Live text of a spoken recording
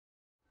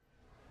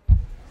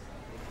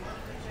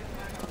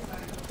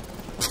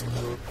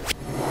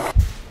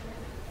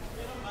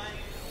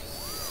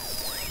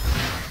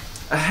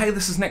Hey,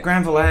 this is Nick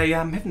Granville. I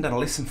haven't done a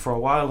lesson for a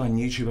while on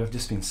YouTube. I've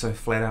just been so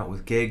flat out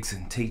with gigs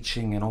and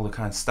teaching and all the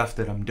kind of stuff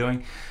that I'm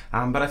doing.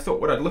 But I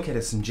thought what I'd look at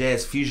is some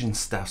jazz fusion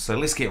stuff, so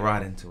let's get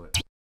right into it.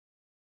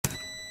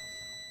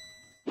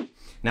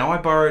 Now, I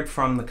borrowed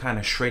from the kind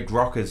of shred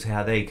rockers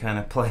how they kind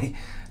of play,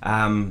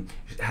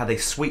 how they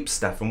sweep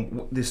stuff.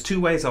 And there's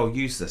two ways I'll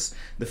use this.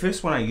 The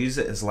first one I use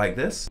it is like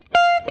this.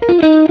 So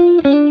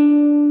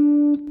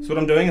what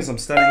I'm doing is I'm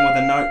starting with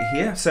a note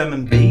here, so I'm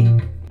in B.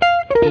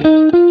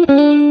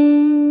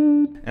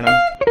 And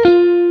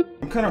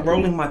I'm kind of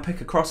rolling my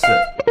pick across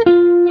it.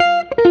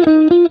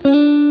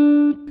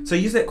 So I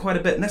use that quite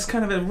a bit, and that's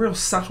kind of a real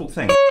subtle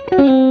thing.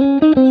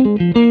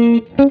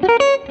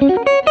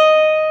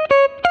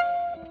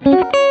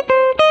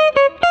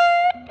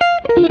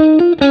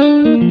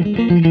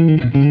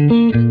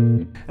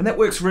 And that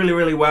works really,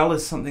 really well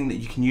as something that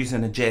you can use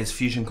in a jazz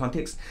fusion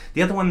context.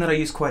 The other one that I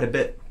use quite a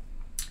bit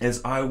is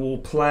I will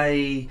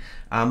play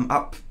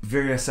up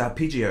various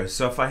arpeggios.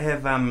 So if I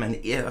have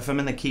if I'm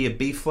in the key of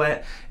B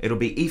flat, it'll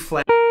be E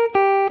flat.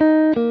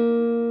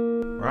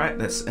 Right,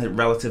 that's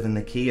relative in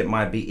the key. It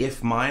might be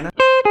F minor.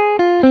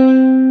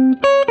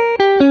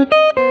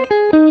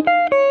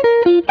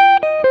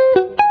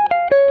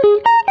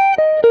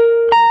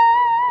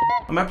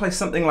 I might play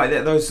something like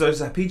that, those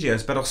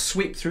arpeggios, but I'll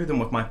sweep through them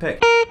with my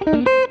pick.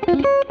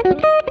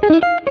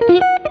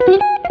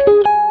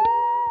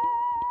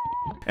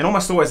 And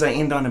almost always I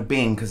end on a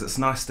bend because it's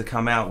nice to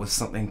come out with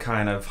something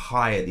kind of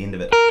high at the end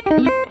of it.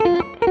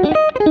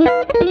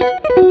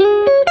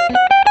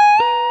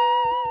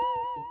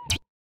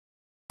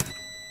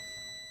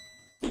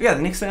 Yeah,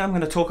 the next thing I'm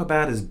going to talk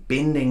about is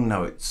bending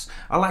notes.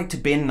 I like to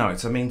bend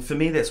notes. I mean, for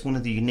me, that's one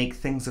of the unique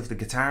things of the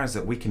guitar is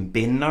that we can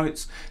bend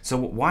notes. So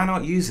why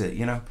not use it,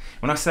 you know?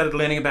 When I started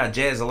learning about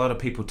jazz, a lot of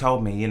people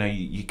told me, you know,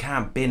 you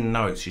can't bend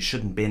notes. You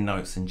shouldn't bend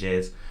notes in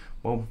jazz.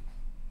 Well,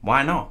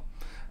 why not?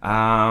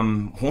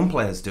 Horn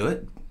players do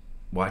it.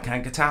 Why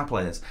can't guitar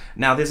players?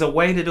 Now, there's a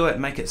way to do it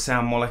and make it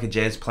sound more like a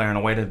jazz player, and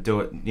a way to do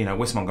it, you know,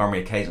 Wes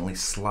Montgomery occasionally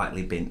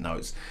slightly bent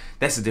notes.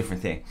 That's a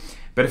different thing.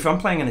 But if I'm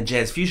playing in a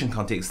jazz fusion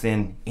context,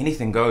 then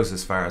anything goes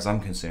as far as I'm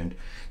concerned.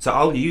 So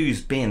I'll use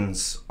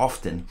bends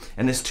often,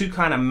 and there's two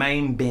kind of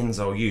main bends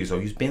I'll use.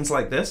 I'll use bends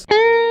like this.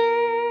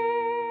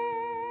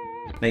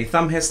 Now your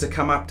thumb has to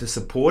come up to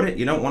support it.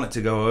 You don't want it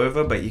to go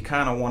over, but you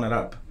kind of want it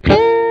up.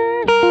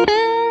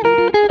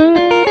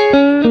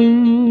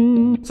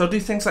 So I'll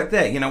do things like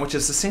that, you know, which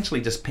is essentially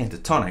just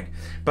pentatonic,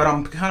 but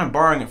I'm kind of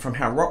borrowing it from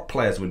how rock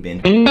players would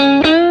bend.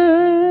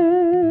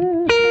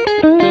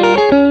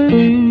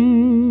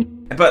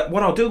 But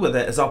what I'll do with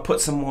it is I'll put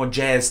some more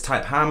jazz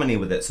type harmony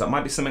with it. So it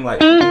might be something like...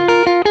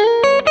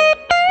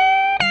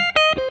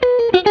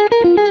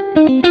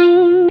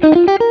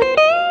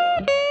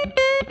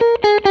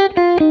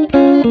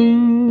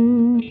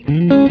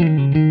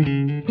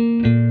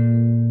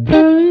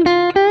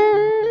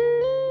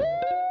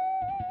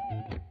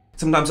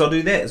 Sometimes I'll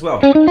do that as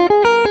well.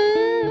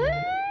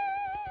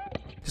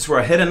 Just where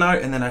I hit a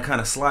note and then I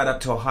kind of slide up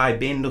to a high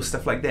bend or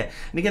stuff like that.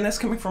 And again, that's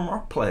coming from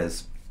rock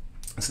players.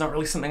 It's not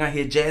really something I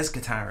hear jazz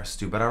guitarists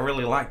do, but I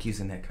really like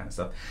using that kind of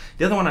stuff.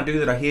 The other one I do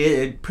that I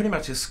hear pretty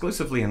much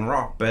exclusively in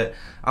rock, but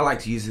I like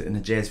to use it in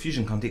a jazz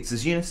fusion context,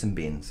 is unison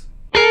bends.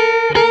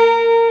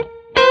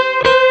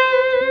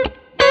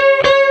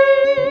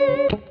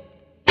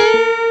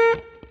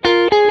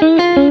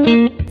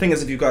 Thing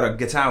is, if you've got a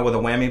guitar with a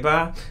whammy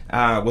bar,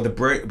 with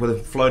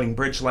a floating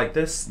bridge like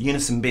this,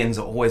 unison bends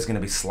are always going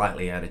to be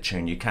slightly out of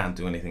tune. You can't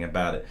do anything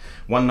about it.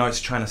 One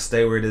note's trying to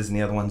stay where it is and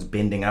the other one's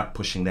bending up,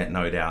 pushing that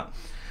note out.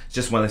 It's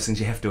just one of those things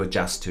you have to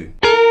adjust to.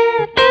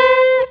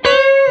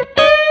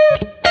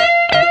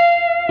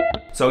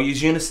 So I'll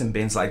use unison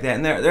bends like that,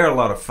 and they're a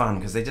lot of fun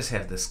because they just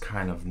have this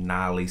kind of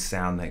gnarly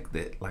sound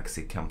that, like I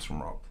said, comes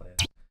from rock players.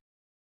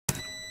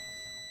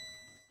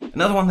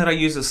 Another one that I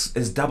use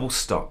is double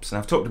stops, and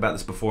I've talked about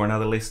this before in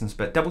other lessons,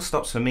 but double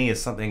stops for me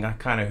is something I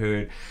kind of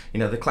heard, you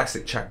know, the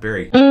classic Chuck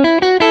Berry.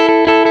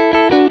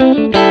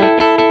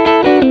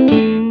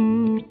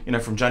 You know,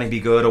 from Johnny B.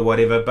 Good or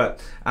whatever,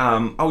 but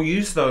I'll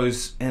use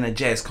those in a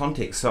jazz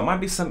context. So it might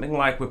be something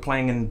like we're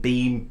playing in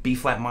B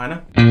flat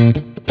minor.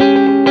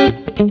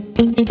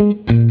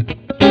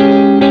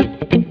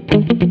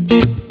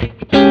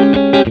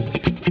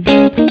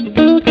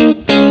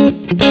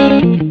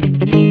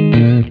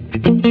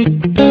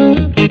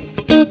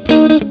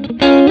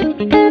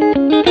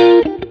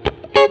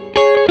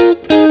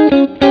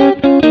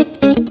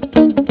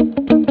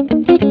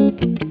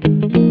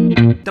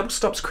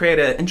 Stops create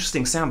an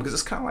interesting sound because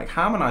it's kind of like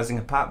harmonizing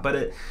a part, but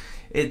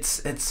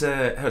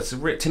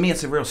to me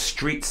it's a real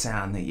street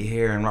sound that you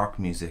hear in rock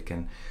music,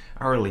 and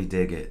I really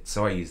dig it,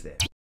 so I use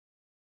that.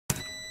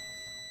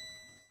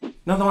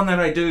 Another one that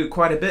I do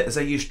quite a bit is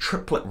I use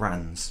triplet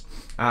runs.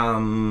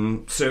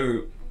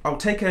 So I'll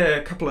take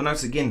a couple of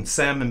notes again,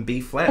 say I'm in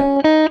B flat,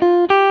 and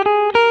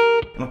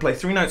I'll play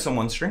 3 notes on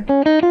one string.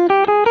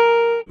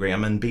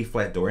 I'm in B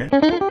flat Dorian.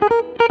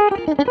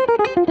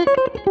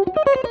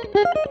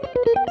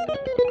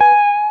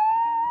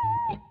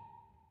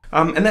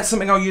 And that's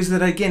something I'll use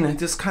that again,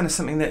 just kind of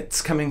something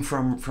that's coming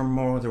from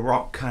more of the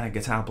rock kind of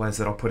guitar players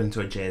that I'll put into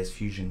a jazz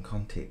fusion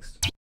context.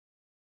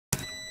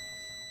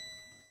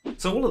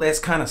 So all of that's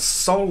kind of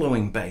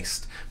soloing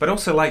based, but I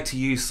also like to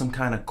use some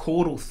kind of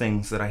chordal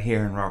things that I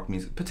hear in rock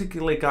music,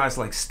 particularly guys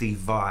like Steve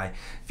Vai.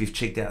 If you've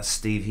checked out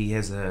Steve, he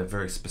has a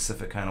very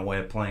specific kind of way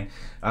of playing.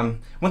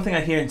 One thing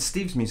I hear in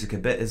Steve's music a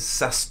bit is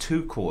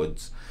sus2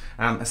 chords.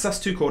 A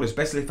sus2 chord is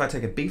basically if I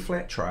take a B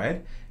flat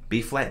triad,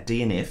 B flat,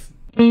 D and F,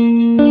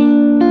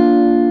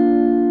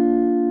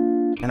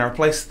 and I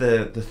replace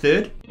the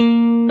third,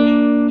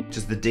 which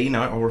is the D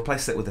note, I'll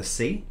replace that with a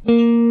C.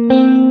 And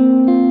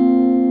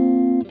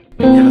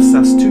you have a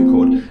sus2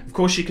 chord. Of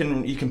course you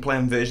can play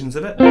in versions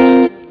of it.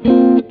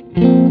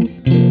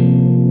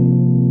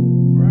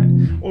 Right,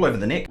 all over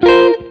the neck.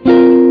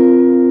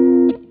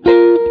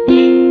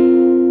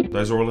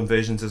 Those are all in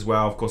versions as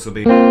well. Of course it'll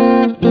be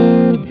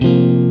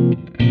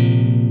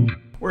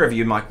wherever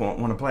you might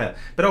want to play it.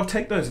 But I'll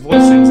take those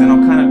voicings and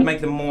I'll kind of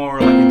make them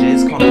more like a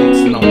jazz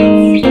context, and I'll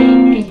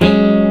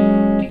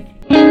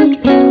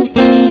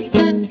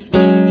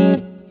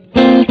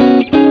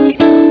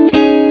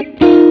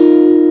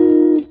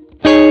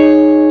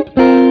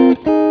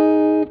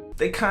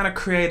they kind of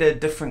create a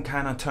different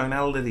kind of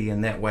tonality in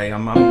that way.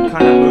 I'm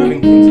kind of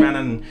moving things around,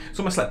 and it's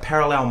almost like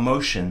parallel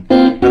motion,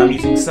 but I'm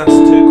using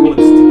sus2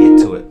 chords to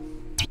get to it.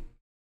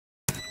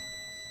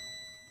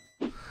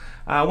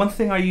 One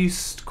thing I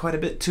used quite a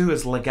bit too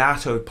is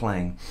legato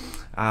playing.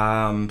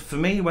 For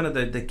me, one of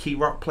the key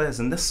rock players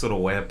in this sort of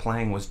way of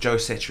playing was Joe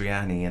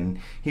Satriani, and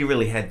he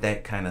really had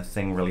that kind of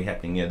thing really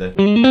happening. Yeah,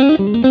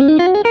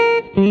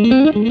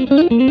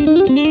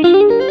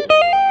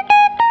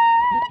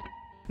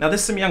 Now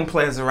there's some young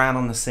players around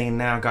on the scene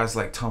now, guys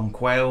like Tom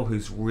Quayle,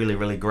 who's really,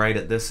 really great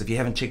at this. If you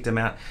haven't checked him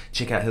out,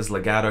 check out his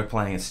legato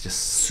playing. It's just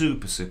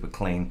super, super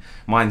clean.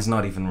 Mine's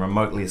not even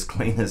remotely as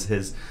clean as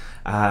his.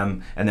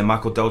 And then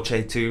Michael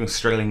Dolce too,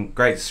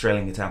 great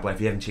Australian guitar player.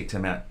 If you haven't checked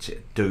him out,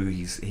 do.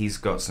 He's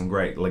got some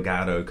great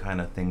legato kind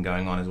of thing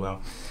going on as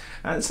well.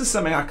 This is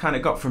something I kind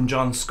of got from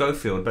John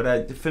Schofield,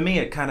 but for me,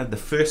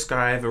 the first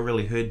guy I ever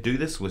really heard do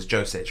this was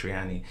Joe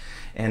Satriani,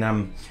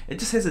 and it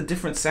just has a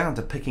different sound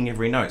to picking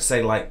every note,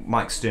 say like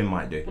Mike Stern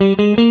might do.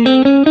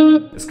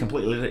 It's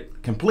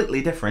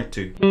completely different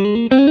too.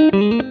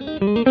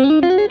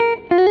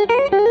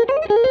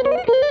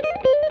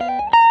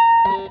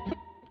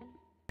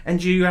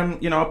 And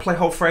you know, I'll play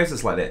whole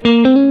phrases like that.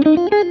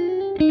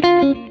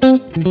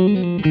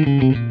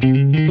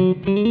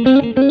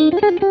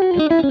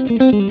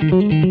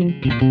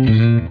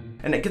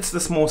 And it gets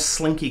this more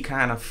slinky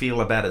kind of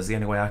feel about it, is the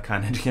only way I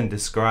kind of can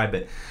describe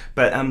it.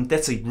 But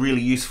that's a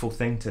really useful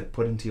thing to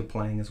put into your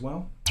playing as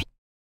well.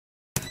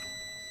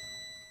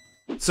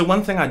 So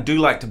one thing I do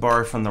like to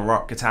borrow from the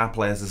rock guitar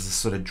players is the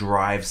sort of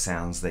drive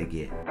sounds they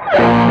get.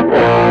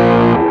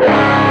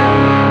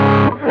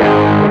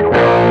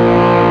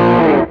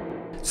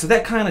 So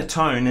that kind of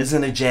tone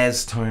isn't a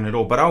jazz tone at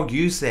all, but I'll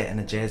use that in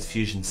a jazz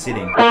fusion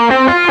setting.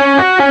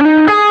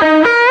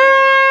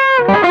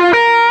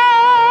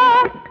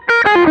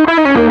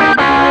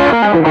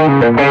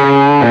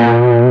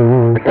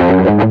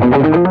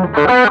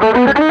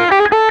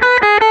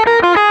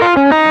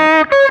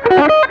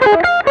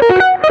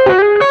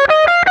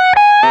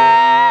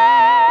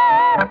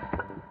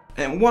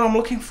 And what I'm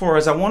looking for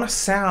is I want a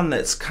sound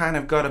that's kind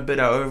of got a bit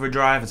of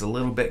overdrive, it's a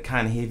little bit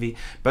kind of heavy,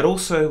 but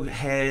also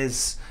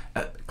has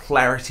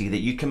clarity that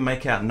you can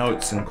make out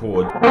notes and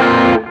chords.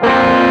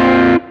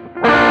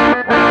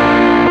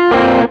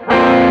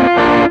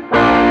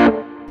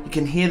 You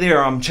can hear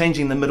there I'm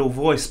changing the middle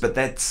voice, but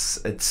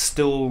it's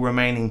still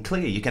remaining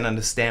clear. You can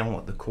understand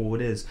what the chord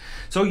is.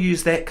 So I'll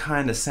use that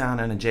kind of sound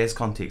in a jazz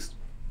context.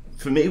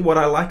 For me, what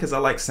I like is I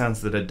like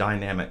sounds that are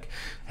dynamic,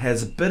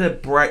 has a bit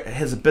of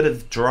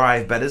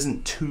drive, but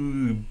isn't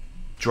too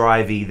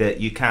drivey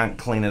that you can't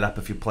clean it up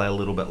if you play a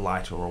little bit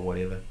lighter or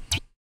whatever.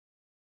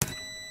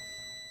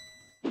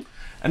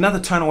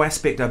 Another tonal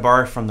aspect I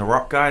borrow from the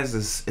rock guys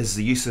is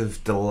the use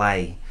of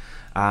delay.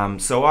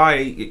 So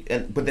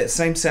with that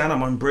same sound,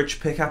 I'm on bridge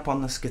pickup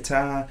on this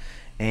guitar,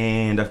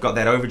 and I've got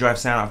that overdrive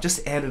sound. I've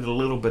just added a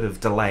little bit of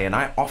delay, and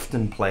I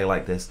often play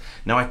like this.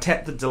 Now I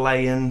tap the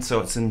delay in so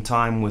it's in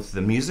time with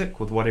the music,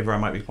 with whatever I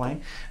might be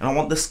playing, and I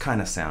want this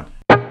kind of sound.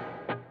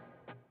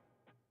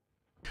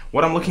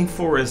 What I'm looking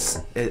for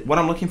is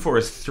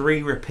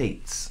 3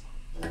 repeats.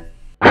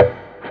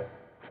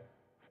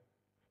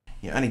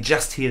 You only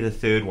just hear the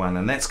third one,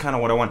 and that's kind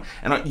of what I want.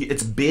 And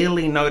it's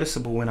barely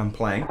noticeable when I'm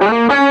playing.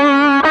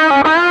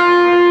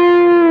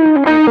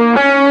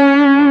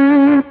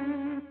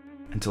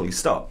 Until you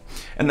stop.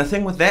 And the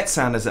thing with that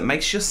sound is it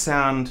makes your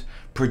sound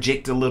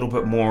project a little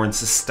bit more and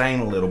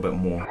sustain a little bit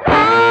more.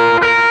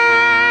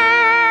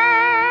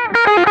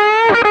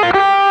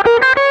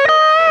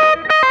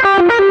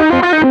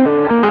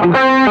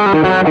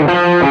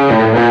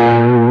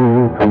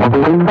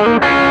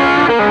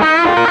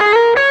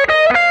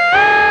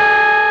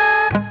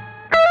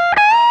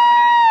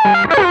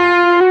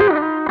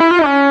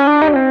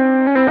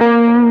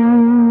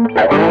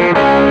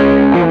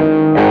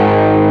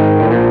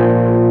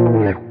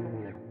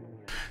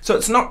 So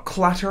it's not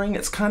cluttering,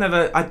 it's kind of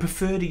I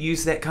prefer to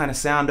use that kind of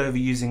sound over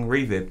using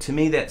reverb. To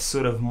me that's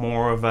sort of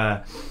more of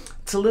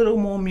it's a little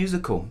more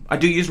musical. I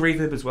do use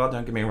reverb as well,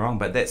 don't get me wrong,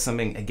 but that's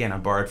something, again, I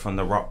borrowed from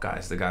the rock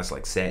guys, the guys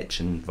like Satch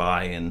and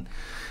Vi and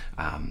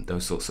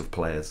those sorts of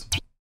players.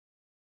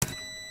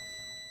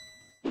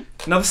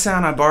 Another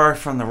sound I borrowed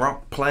from the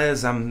rock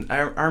players, I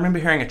remember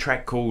hearing a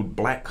track called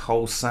Black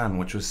Hole Sun,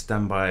 which was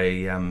done by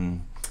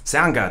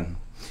Soundgarden.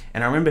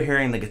 And I remember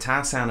hearing the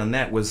guitar sound, and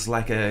that was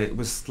like it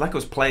was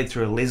played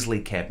through a Leslie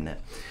cabinet.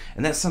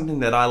 And that's something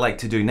that I like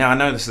to do. Now I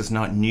know this is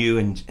not new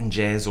in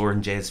jazz or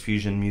in jazz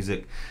fusion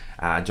music.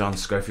 John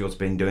Scofield's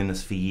been doing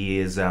this for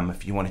years.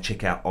 If you want to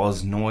check out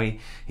Oz Noy,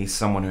 he's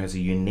someone who has a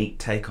unique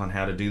take on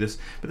how to do this.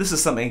 But this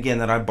is something, again,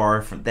 that I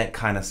borrow from that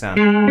kind of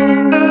sound.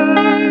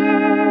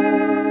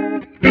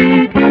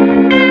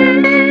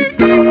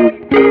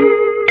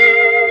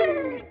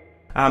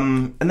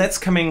 And that's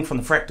coming from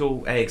the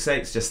Fractal AX8,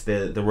 it's just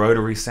the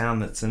rotary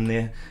sound that's in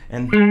there.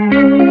 And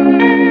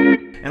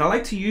I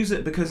like to use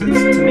it because to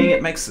me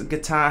it makes the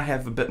guitar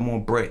have a bit more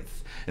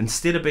breadth.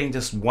 Instead of being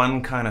just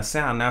one kind of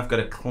sound, now I've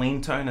got a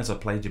clean tone as I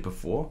played you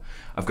before.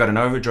 I've got an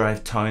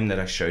overdrive tone that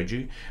I showed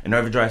you, an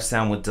overdrive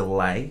sound with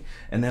delay,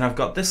 and then I've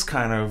got this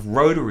kind of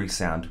rotary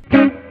sound.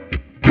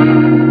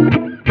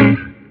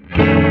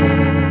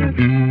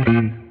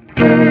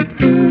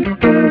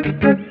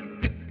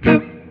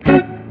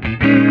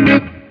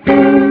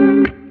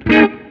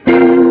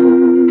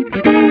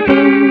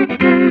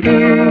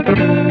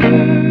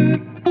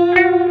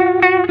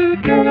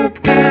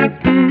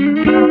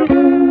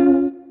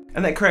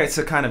 And that creates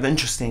a kind of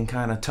interesting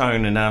kind of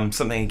tone, and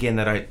something again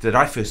that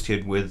I first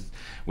heard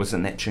was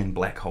in that tune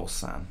Black Hole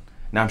Sun.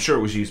 Now I'm sure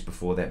it was used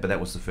before that, but that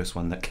was the first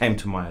one that came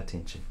to my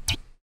attention.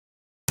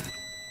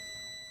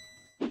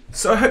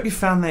 So I hope you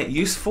found that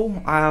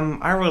useful.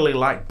 I really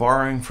like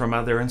borrowing from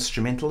other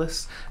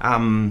instrumentalists.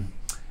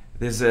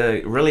 There's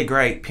a really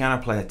great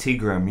piano player,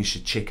 Guitarist. You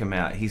should check him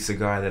out. He's the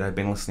guy that I've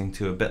been listening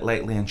to a bit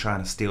lately and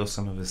trying to steal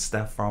some of his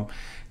stuff from.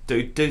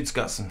 Dude's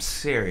got some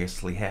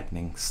seriously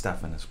happening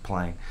stuff in his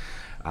playing.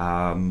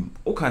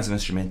 All kinds of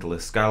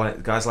instrumentalists,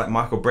 guys like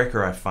Michael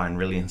Brecker I find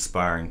really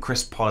inspiring,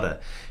 Chris Potter,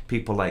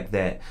 people like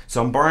that.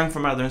 So I'm borrowing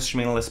from other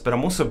instrumentalists, but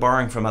I'm also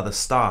borrowing from other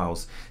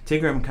styles.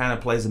 Guitarist kind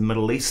of plays a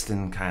Middle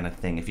Eastern kind of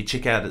thing. If you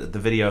check out the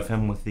video of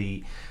him with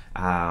the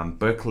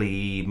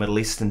Berkeley Middle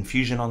Eastern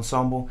Fusion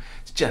Ensemble,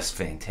 it's just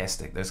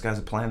fantastic. Those guys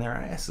are playing their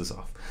asses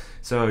off.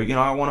 So, you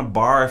know, I want to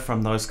borrow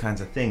from those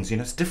kinds of things. You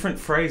know, it's different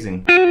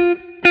phrasing.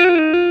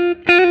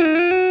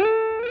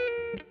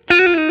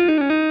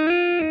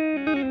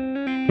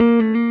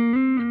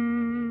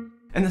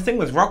 And the thing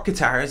with rock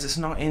guitar is it's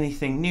not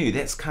anything new.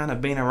 That's kind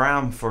of been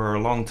around for a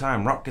long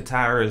time. Rock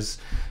guitar is,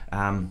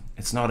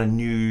 it's not a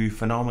new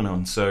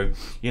phenomenon. So,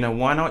 you know,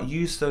 why not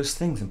use those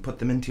things and put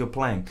them into your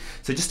playing?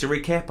 So just to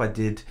recap,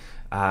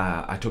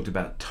 I talked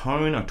about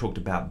tone, I talked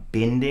about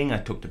bending, I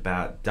talked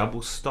about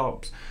double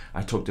stops,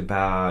 I talked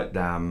about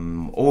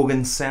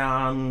organ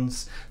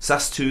sounds,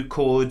 sus2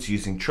 chords,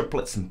 using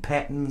triplets and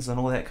patterns and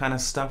all that kind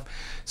of stuff.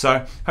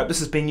 So hope this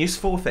has been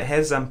useful. If it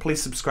has,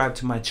 please subscribe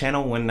to my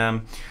channel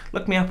and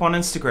look me up on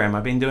Instagram.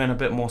 I've been doing a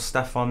bit more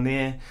stuff on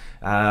there.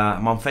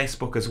 I'm on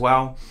Facebook as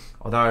well,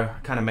 although I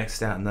kind of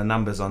maxed out in the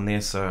numbers on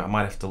there, so I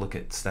might have to look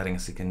at starting a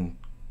second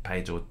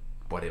page or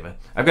whatever.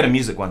 I've got a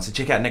music one, so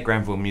check out Nick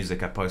Granville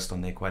Music. I post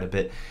on there quite a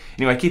bit.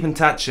 Anyway, keep in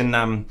touch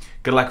and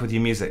good luck with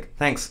your music.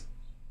 Thanks.